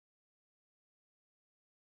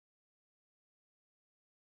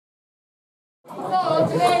So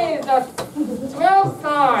today is the 12th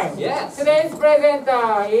time. Yes. Today's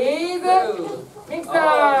presenter is Mixer.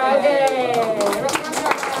 Okay.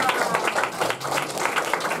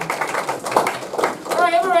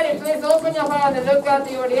 Alright, everybody, please open your file and look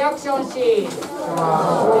at your reaction sheet.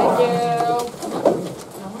 Thank you.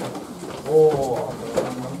 Oh.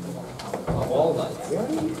 All night.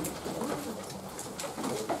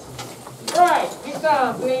 Alright,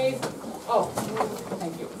 Mixer, please. Oh,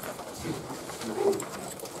 thank you.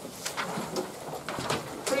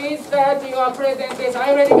 Please start your presentation. Are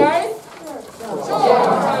you ready, guys? Sure.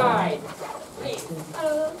 Right. Please.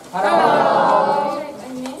 Hello. Hello.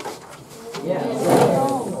 Yes.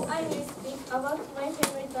 I will speak about my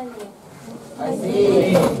favorite anime. I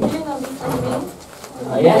see. Do you know this anime?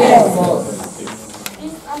 Yes.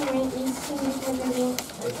 This anime is significantly.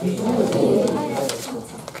 I see. I like it.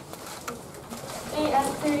 There are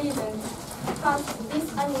two reasons. First, this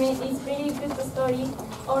anime is very good story,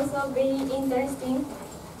 also very interesting,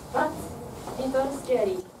 but little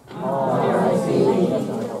scary. I see.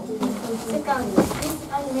 Second, this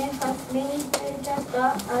anime has many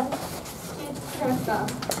characters and cute characters.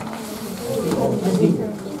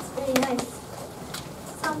 It's very nice.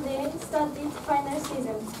 Someday started final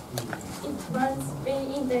season. It was very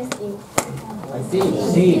interesting. I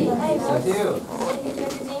see. I watched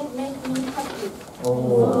everything make me happy.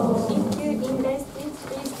 Oh. If you interested,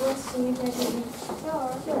 please watch immediately.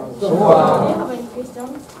 Sure. Do you Sure. have any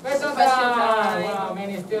questions? Question time. Wow,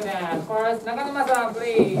 many students. First, Nakanuma-san,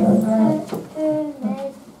 please. Who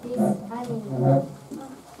made this anime?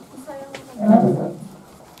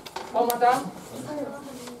 Omata?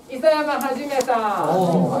 Isayama Hajime-san.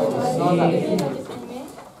 Oh, I Do you know this anime?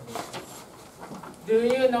 Do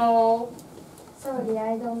you know? Sorry,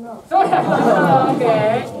 I don't know. Sorry,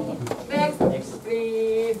 okay. Next,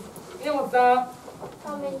 please. Inamoto-san.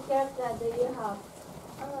 How many characters do you have?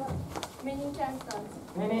 Many characters.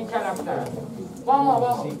 Many characters. One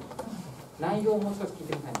more. 内容をもう少し聞い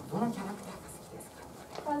てみたい。どのキャラクターが好きですか？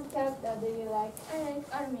 What character do you like? I like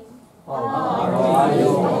Armin.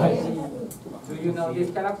 Do you know this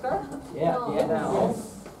character? Yeah. No.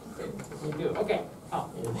 You do. Okay.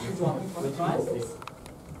 Which one?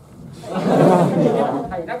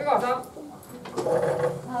はい、中川さん。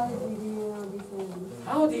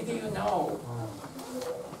How did you know?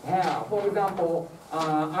 Yeah, for example,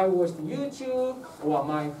 I watched YouTube or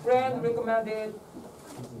my friend recommended.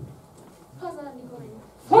 Father recommended.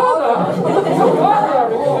 Father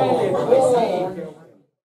recommended.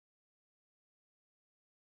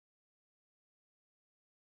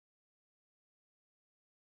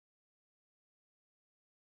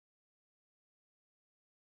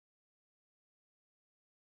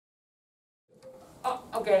 Oh,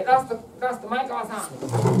 okay. Okay, last, Maekawa-san.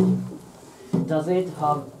 Does it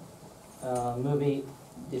have movie,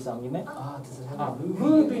 this anime?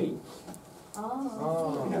 Movie.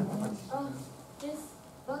 Yes,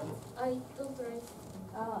 but I don't like.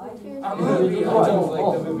 I feel. A movie.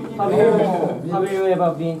 Have you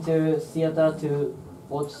ever been to theater to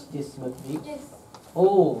watch this movie? Yes.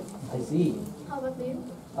 Oh, I see. How about you?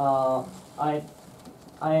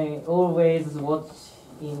 I always watch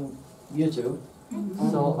in YouTube,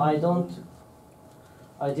 so I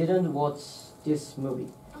didn't watch this movie.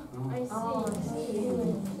 I see.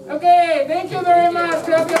 Okay, thank you very much.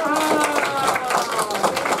 Clap your hands.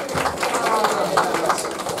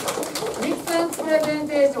 Nixon's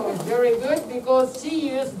presentation is very good because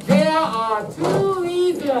she used there are two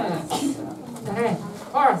reasons.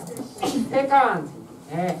 First, second,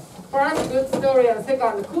 first good story and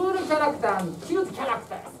second cool character and cute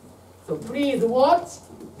characters. So please watch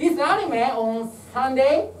this anime on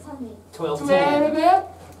Sunday,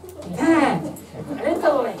 12:10.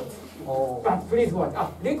 Little late. But please watch.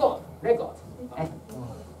 Record.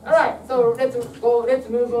 Alright, so let's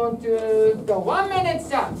move on to the 1 minute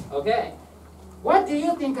chat. Okay. What do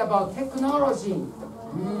you think about technology?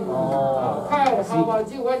 Kyle, how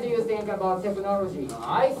about you? What do you think about technology?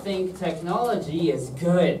 I think technology is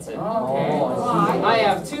good. Okay. Why? I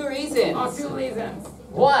have two reasons. Two reasons.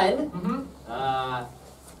 One,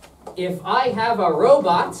 if I have a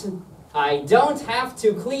robot, I don't have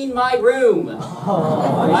to clean my room.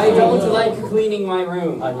 I don't like cleaning my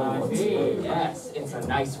room. I see. Yes, it's a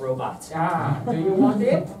nice robot. Do you want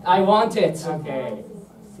it? I want it. Okay.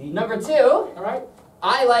 Number two, Alright.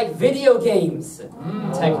 I like video games.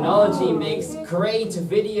 Technology makes great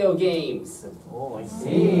video games. Oh, I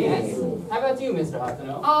see. Yes. How about you, Mr.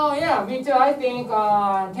 Hatano? Oh yeah, me too. I think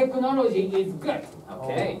technology is good.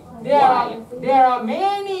 Okay. There are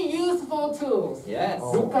many useful tools. Yes.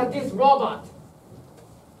 Look at this robot.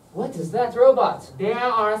 What is that robot? There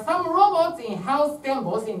are some robots in House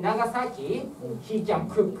Temples in Nagasaki. He can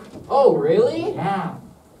cook. Oh, really? Yeah.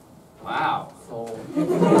 Wow. So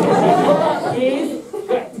he's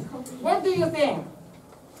good. What do you think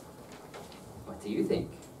What do you think?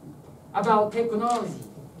 about technology?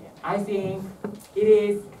 I think it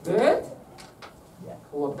is good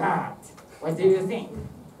or bad. What do you think?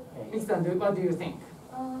 Miki-san, what do you think?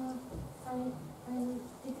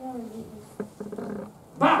 Technology is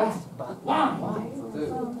Bad. Why?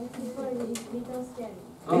 technology is little scary.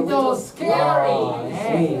 Little scary.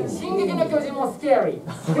 ね進撃の巨人も scary.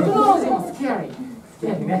 テクノロジーも scary.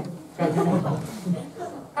 Scary ね。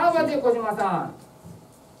How about you, 小島さん?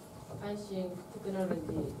 I think technology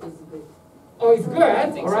is good Oh, it's good. I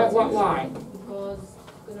think so Alright, too. why? because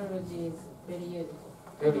technology is very useful.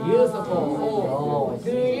 Very useful. Oh, I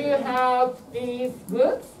Do you have these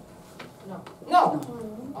goods? No. No.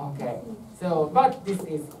 Okay. So, but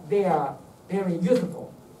they are very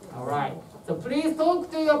useful. Alright. So please talk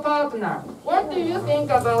to your partner. What do you think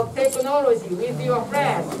about technology with your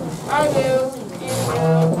friends? I will give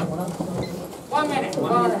you 1 minute,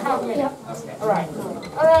 1.5 minutes. Okay. Alright.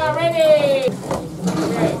 Alright, ready?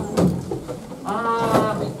 Okay.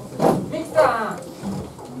 Miki-san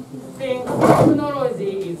thinks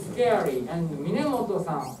technology is scary and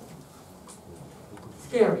Minemoto-san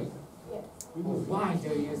scary. Yes. Why do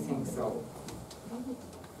you think so?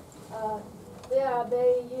 They are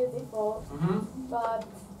very useful, Mm-hmm. but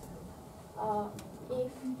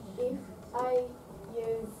if I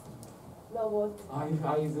use robot, If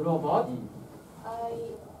I use robot? I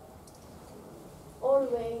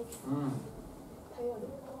always うん。頼る。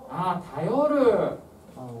頼る。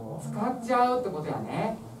 Oh. 使っちゃうってことや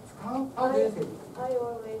ね。使う。How do you say? I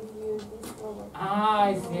always use this robot.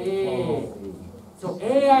 I see. So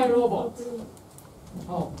AI robot.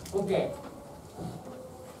 Oh, okay.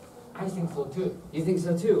 I think so too. You think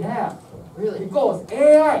so too? Yeah. Really? Because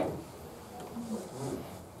AI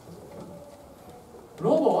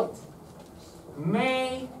robot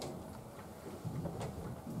may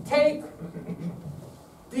take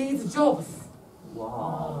these jobs.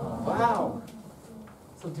 Wow. Wow.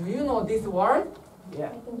 So do you know this word? Yeah.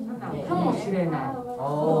 かもしれない。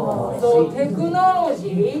 Oh, I So see.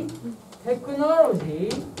 technology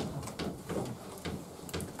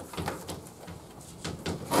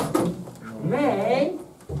may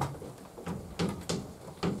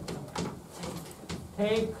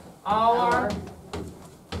take our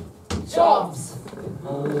jobs.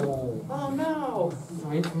 Oh. Oh no.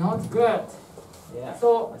 So it's not good. Yeah.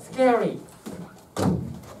 So scary.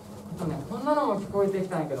 こんなのも聞こえてき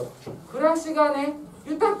たんやけど、暮らしがね、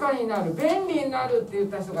豊かになる、便利になるって言っ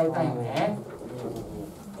た人がいたんよね。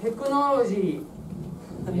テクノロジー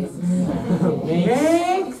makes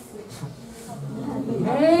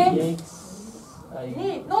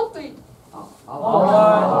me not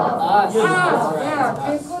Us. yeah,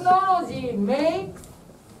 technology makes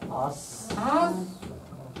Us. us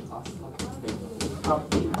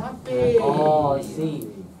Happy. happy. Oh, I see.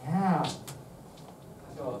 Yeah.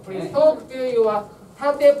 So please talk to your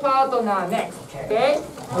tate partner next. Okay?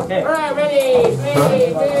 Okay. Alright, ready?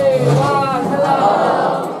 3, 2, 1,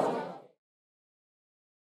 hello!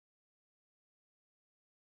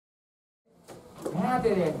 さ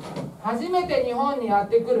てね、初めて日本にやっ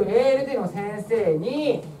てくる ALT の先生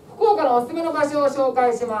に福岡のおすすめの場所を紹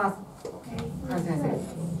介します。はい、先生。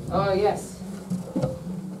 Oh yes.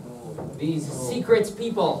 These secret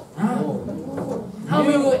people.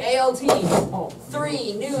 New ALTs.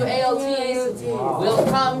 3 new ALTs will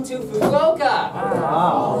come to Fukuoka.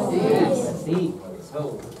 Wow. Yes. I see.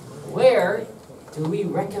 So, where do we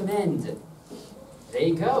recommend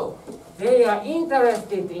they go? They are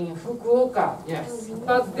interested in Fukuoka, Yes.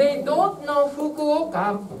 but they don't know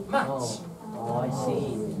Fukuoka much. Oh, I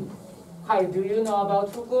see. Hi, do you know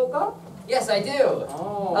about Fukuoka? Yes, I do.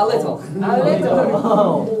 Oh. A little. A little.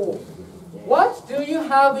 Oh. What do you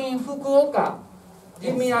have in Fukuoka?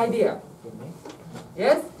 Give me an idea.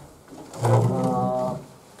 Yes?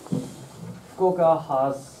 Fukuoka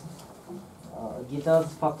has guitars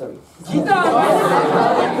factory. Guitar!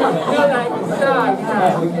 You like guitar?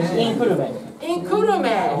 In Kurume. In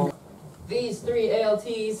Kurume. These 3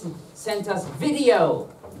 ALTs sent us video.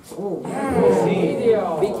 Oh, Yeah,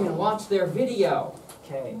 video. We can watch their video.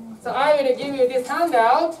 okay. So I will give you this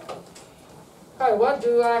handout. Okay, what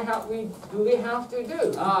do we have to do?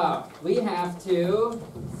 We have to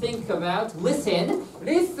think about, listen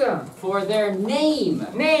Listen. for their name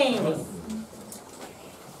Names.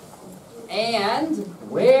 and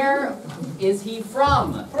where is he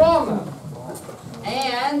from From.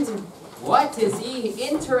 and what is he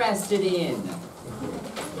interested in.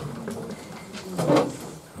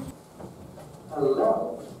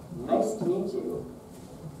 Hello, nice to meet you.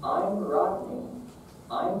 I'm Rodney.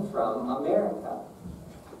 I'm from America.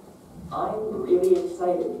 I'm really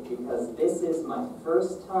excited because this is my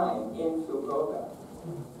first time in Fukuoka.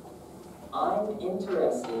 I'm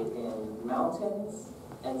interested in mountains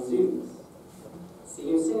and zoos. See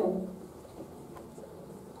you soon.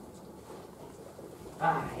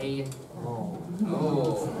 Bye. Oh.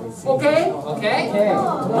 Oh. Okay? Okay. Okay.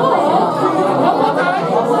 One more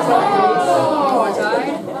time. One more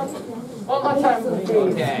time. One more time, please.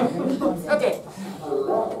 Okay. Okay.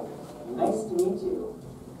 Hello, nice to meet you.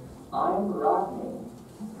 I'm Rodney.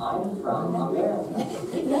 I'm from America.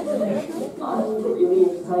 I'm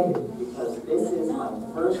really excited because this is my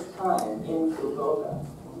first time in Fukuoka.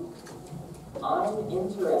 I'm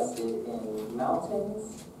interested in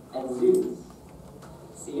mountains and zoos.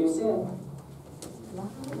 See you soon.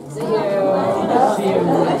 See you.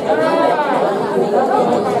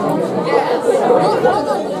 Yes.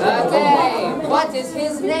 Okay. What is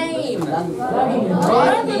his name? Rugby.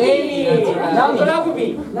 That's right.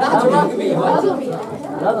 Rugby. Not rugby. What?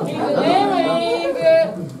 His name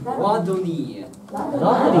is Rodney.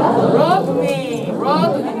 Rodney.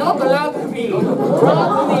 Rodney. Not rugby.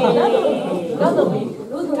 Rodney.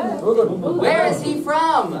 Where is he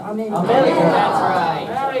from? America. That's right.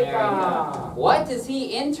 America. What is he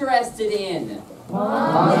interested in?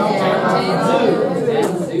 Mountains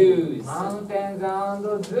and zoos. Mountains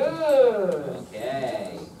and zoos.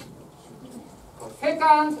 Okay.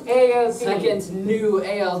 Second ALT. Second new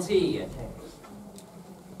ALT.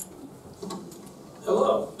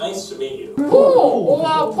 Hello, nice to meet you. Paul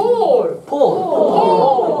or Paul.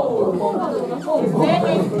 Paul. Paul. His name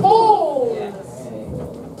is Paul. Yes.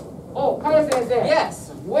 Oh, Kaya sensei.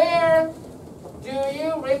 Yes. Where do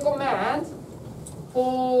you recommend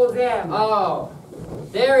for them? Oh,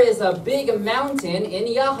 there is a big mountain in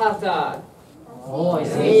Yahata. Oh, I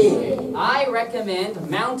see. I recommend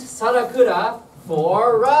Mount Sarakura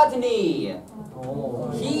for Rodney.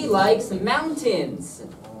 Oh. He likes mountains.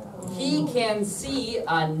 He can see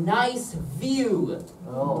a nice view.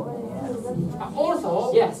 Oh, yes.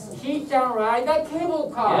 Also, Yes. he can ride a cable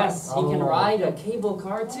car. Yes, he can ride a cable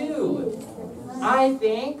car too. I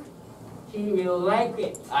think he will like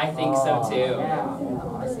it. I think so too. Yeah.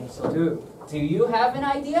 Yeah, I think so too. Do you have an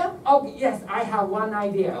idea? Oh, yes, I have one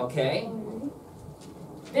idea. Okay.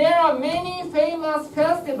 There are many famous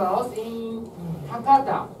festivals in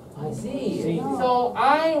Hakata. I see. So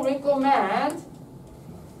I recommend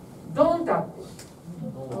Dontaku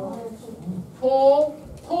for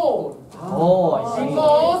Paul Oh, I see.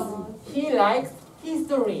 because he likes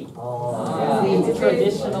history. Oh, It's a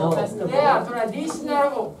traditional No. festival. Yeah,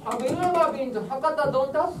 traditional. Have you ever been to Hakata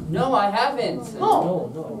Dontaku? No, I haven't. No.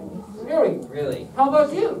 No. Really? Really? How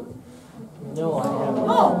about you? No, I haven't.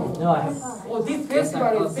 No. No, I have. Oh, this Yes,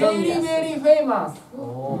 festival is some very, yes. very famous.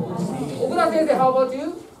 Oh, I see. Okuda sensei, how about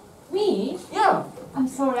you? Me? Yeah. I'm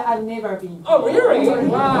sorry, I've never been. Oh, really?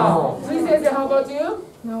 Wow. Sui sensei, how about you?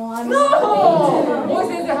 No, I'm No. Moi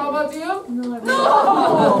sensei, how about you? No.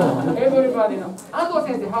 No. Everybody know. Ando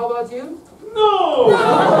sensei, how about you? No!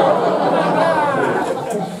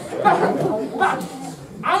 But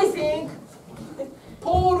I think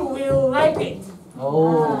Paul will like it.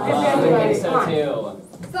 Oh, This I festival think is so fun.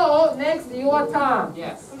 too. So next, your turn.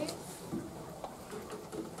 Yes.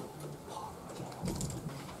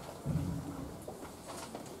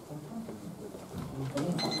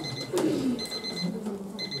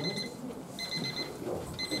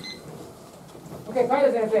 Okay,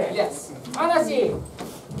 Kaida sensei. Yes. Anashi,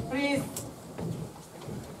 please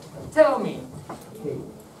tell me Okay.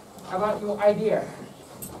 about your idea.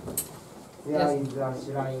 There is a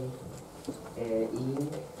shrine in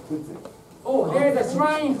Futsu. Oh, there is a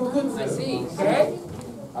shrine for Futsu. I see. Okay.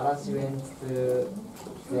 Arashi went to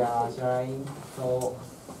their shrine, so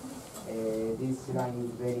this shrine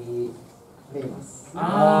is very famous.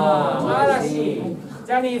 Arashi.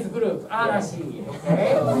 Chinese group, Arashi.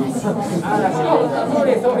 Okay. Arashi. Oh,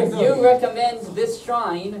 sorry. You recommend this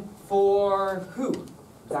shrine for who?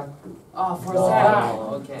 Zack. Oh, for Oh. Zach.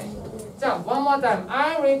 Okay. So, one more time.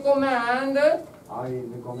 I recommend I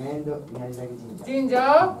recommend Miyazaki Jinja.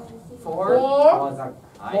 ginger For? For Zack.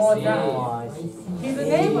 I For see. Zach. Oh, I see. His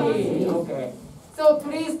name is okay. So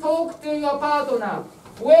please talk to your partner.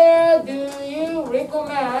 Where do you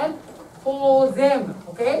recommend for them?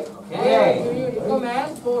 Okay? Where do you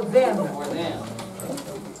recommend for them? For them.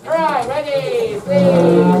 Alright, ready? 3,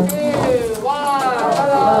 2, 1,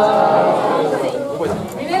 ta-da!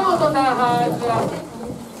 Minemoto-san has a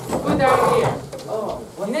good idea.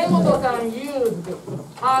 Minemoto-san used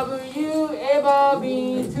Have you ever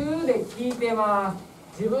been to で聞いてます。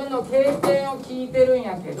自分の経験を聞いてるん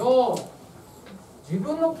やけど、自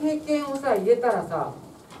分の経験をさ入れたらさ、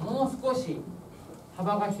もう少し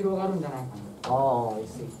幅が広がるんじゃないかな。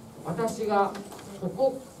私がこ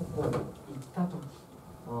こ行った時。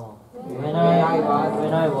When I was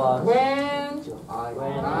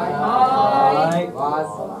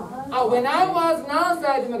When I was 何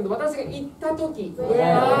歳でもいいけど、私が行った時。When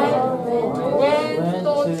I went to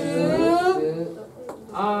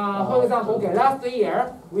for example, okay, last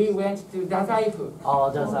year we went to Dazaifu.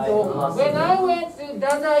 So when I went to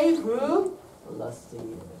Dazaifu, last year.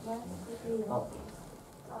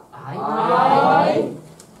 I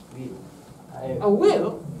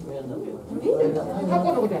will. 過 Will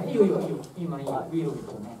去のことや。いいよいいよいいよ。今いいよ。will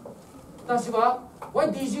ね。私は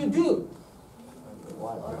What did you do?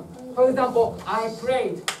 For example, I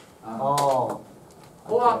prayed. Or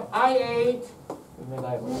I ate. お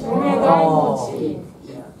願い餅。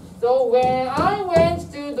So when I went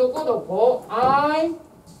to どこどこ I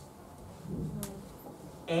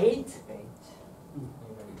ate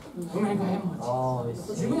お願い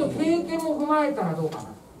餅。自分の経験も踏まえたらどうかな。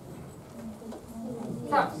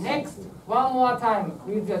さあ、next one more time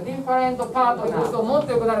with a different partner。そう、もっ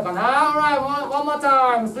とよくなるかな。Alright, one more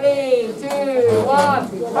time. 3, 2, 1.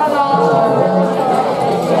 Hello.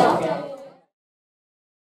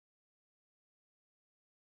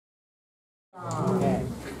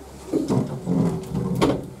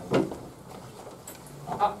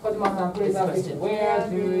 Please ask, where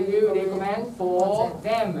do you recommend for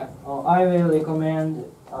them? I will recommend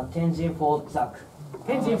Tenjin for Zach.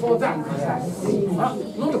 Tenjin for Zach. なん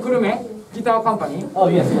で久留米ギターカンパニー Oh,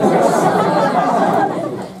 yes.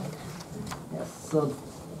 Yes. So,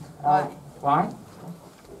 Why?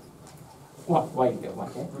 Why is that? Why?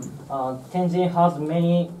 Tenjin has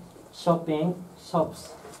many shops.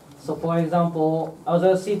 So, for example,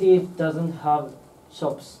 other city doesn't have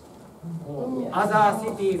shops. Other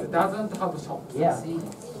cities doesn't have shops. Yeah.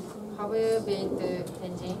 Have you been to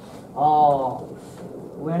Tenjin?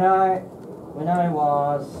 When I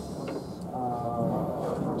was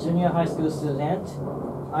junior high school student,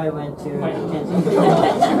 I went to Tenjin.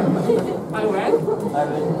 I went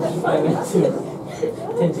to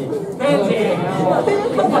Tenjin. Tenjin.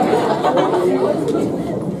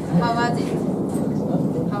 How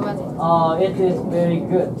was it? It is very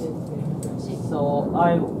good. So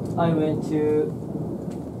I went to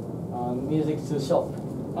music to shop.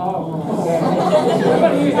 Oh, okay. やっぱ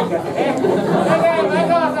りmusic だったね。前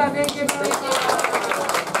川さん、thank you very much.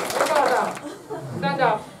 前川さん、stand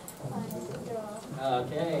up.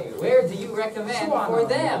 Okay, where do you recommend for them?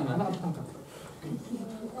 There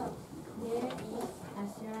is a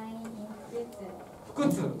shrine in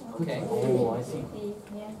Futsu. Okay. Oh, I see.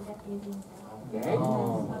 Okay.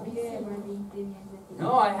 Have you ever been to Miyazaki?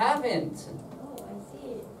 No, I haven't. Oh, I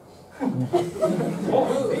see.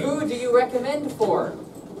 Who do you recommend for?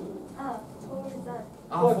 For that,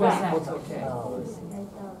 Oh, For that. Okay.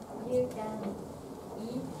 you can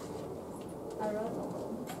eat a lot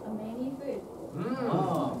of many food.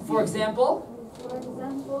 Oh, for example? For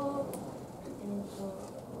example,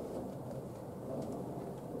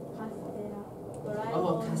 castella.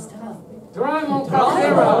 Oh, castella. Doraemon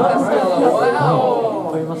Castella. Castella. Wow.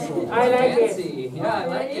 Oh, I like it. Fancy. Yeah, I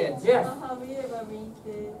like it. Yes. Have you ever been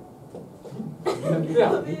to? Yeah.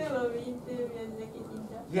 Have you ever been to Miyazaki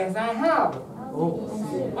Jinja? Yes, I have.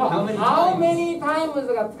 How many How times? many times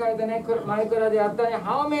が使えたね、マイクラでやったね。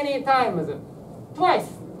How many times? Twice.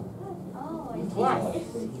 Oh, I see. Twice.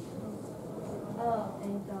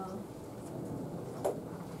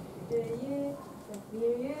 Will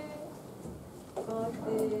you go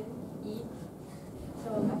to eat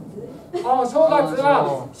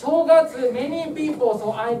正月 many people,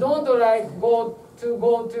 so I don't like go to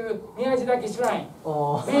宮地岳 shrine.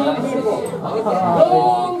 Many people.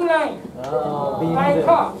 Long line. My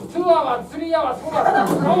car, 2 hours, 3 hours, 4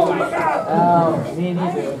 hours. Oh my god! Me I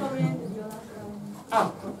neither. recommend your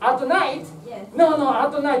shrine. At night? Yes. No,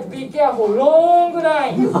 at night, be careful. Long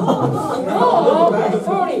line. No,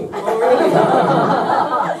 sorry.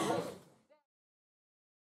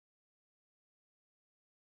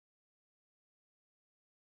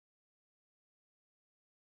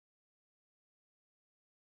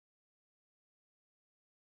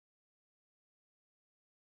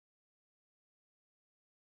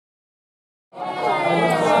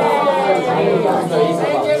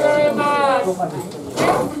 Thank you very much.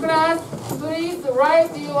 Next class, please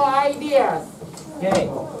write your ideas. Okay.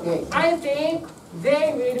 I think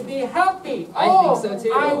they will be happy. I think so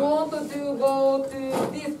too. I want to go to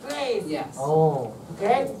this place. Yes. Oh.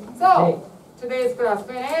 Okay. So Today's class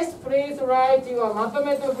finished. Please write your まと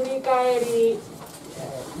めと振り返り。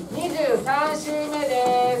23週目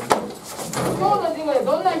です。今日の授業で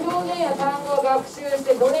どんな表現や単語を学習し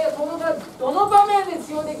てどの場面で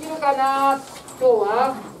使用できるかな。今日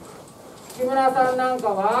は木村さんなんか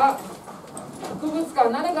は博物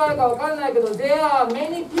館何があるか分からないけど There are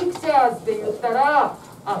many pictures って言ったら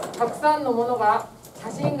たくさんのものが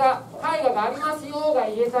写真が絵画がありますよが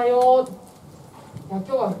言えたよ。今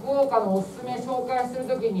日は福岡のおすすめ紹介する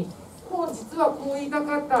ときに実はこう言いた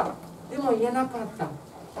かったでも言えなかった、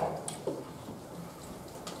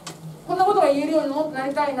こんなことが言えるようにもっとな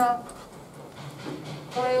りたいな、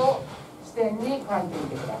これを視点に書いてみ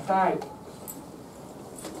てください。